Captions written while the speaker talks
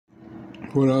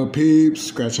What up, peeps?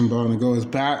 Scratching Ball and Go is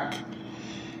back.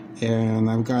 And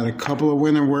I've got a couple of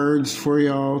winning words for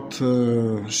y'all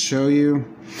to show you.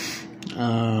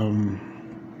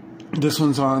 This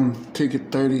one's on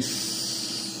ticket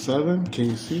 37. Can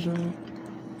you see that?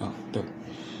 Oh, there.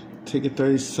 Ticket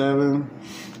 37.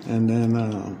 And then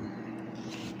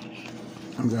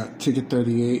I've got ticket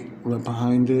 38 right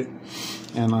behind it.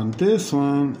 And on this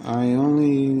one, I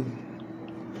only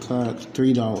got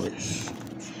 $3.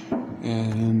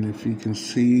 And if you can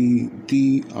see,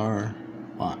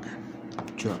 D-R-Y,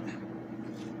 drug.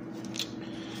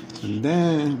 And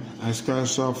then I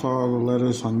scratched off all the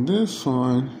letters on this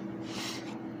one.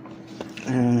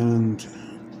 And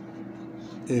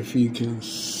if you can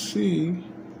see,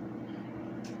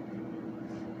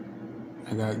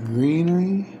 I got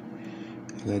greenery,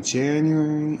 I got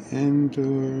January,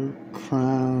 indoor,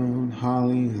 crown,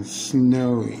 holly, and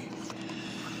snowy.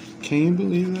 Can you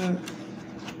believe that?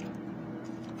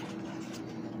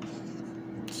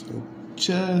 So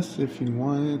just if you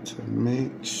wanted to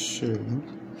make sure,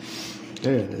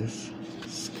 there it is.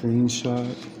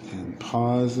 Screenshot and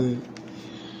pause it.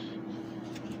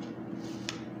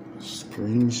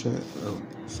 Screenshot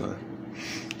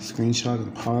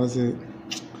and pause it.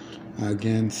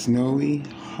 Again, snowy,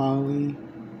 holly,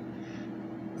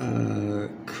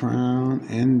 crown,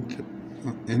 and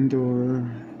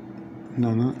indoor.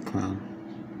 No, not crown.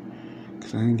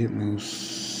 Because I didn't get no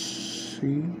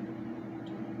C.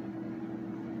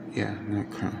 Yeah, not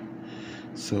crown.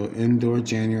 So indoor,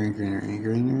 January, greenery.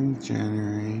 Greenery,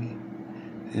 January,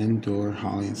 indoor,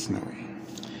 holly, and snowy.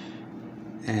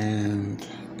 And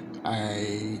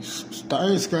I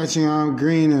started scratching out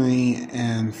greenery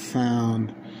and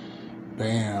found,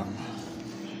 bam,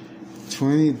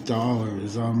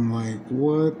 $20. I'm like,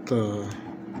 what the?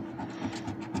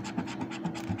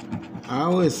 I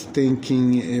was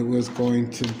thinking it was going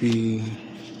to be,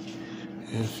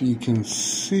 if you can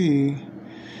see,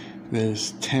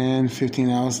 there's 10, 15.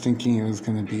 I was thinking it was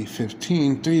going to be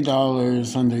 15,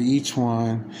 $3 under each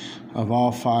one of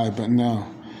all 5, but no.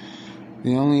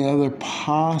 The only other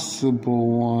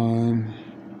possible one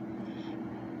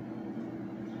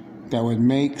that would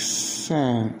make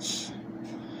sense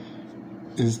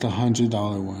is the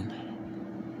 $100 one.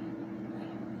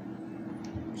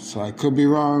 So I could be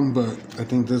wrong, but I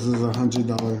think this is a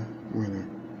 $100 winner.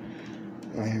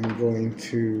 I am going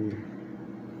to...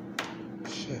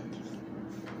 Shit.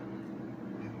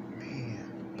 Man.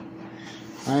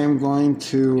 I am going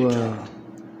to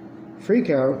freak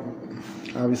out,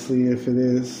 obviously, if it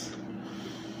is.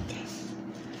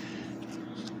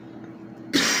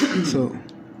 So,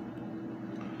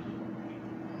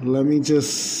 let me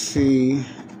just see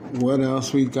what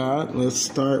else we got. Let's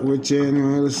start with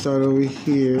January. Let's start over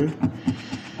here.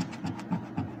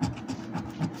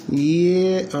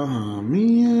 Yeah. Oh,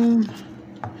 man.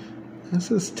 This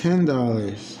is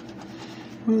 $10.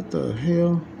 What the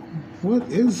hell? What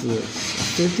is this?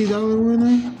 $50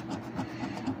 winner?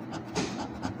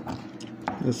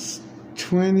 That's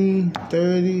 20,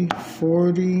 30,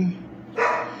 40.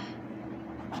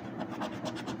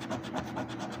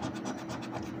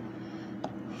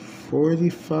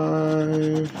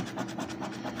 $45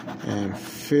 and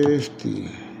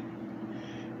 $50,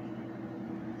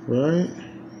 right?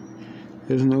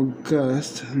 There's no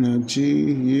gust, no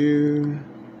G, U,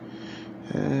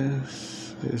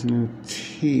 S, there's no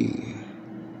T.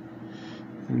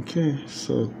 Okay,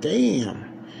 so damn,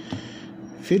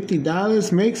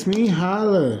 $50 makes me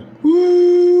holler.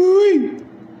 Woo!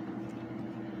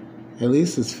 At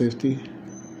least it's 50.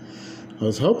 I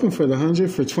was hoping for the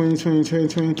 100 for 20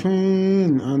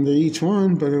 under each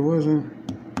one, but it wasn't.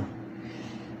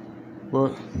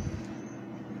 But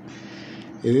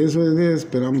it is what it is.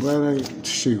 But I'm glad I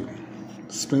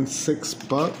spent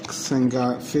 $6 and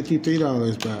got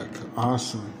 $53 back.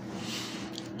 Awesome.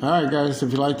 All right, guys.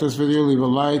 If you like this video, leave a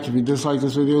like. If you dislike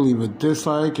this video, leave a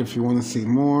dislike. If you want to see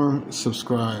more,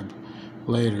 subscribe.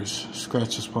 Laters.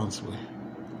 Scratch responsibly.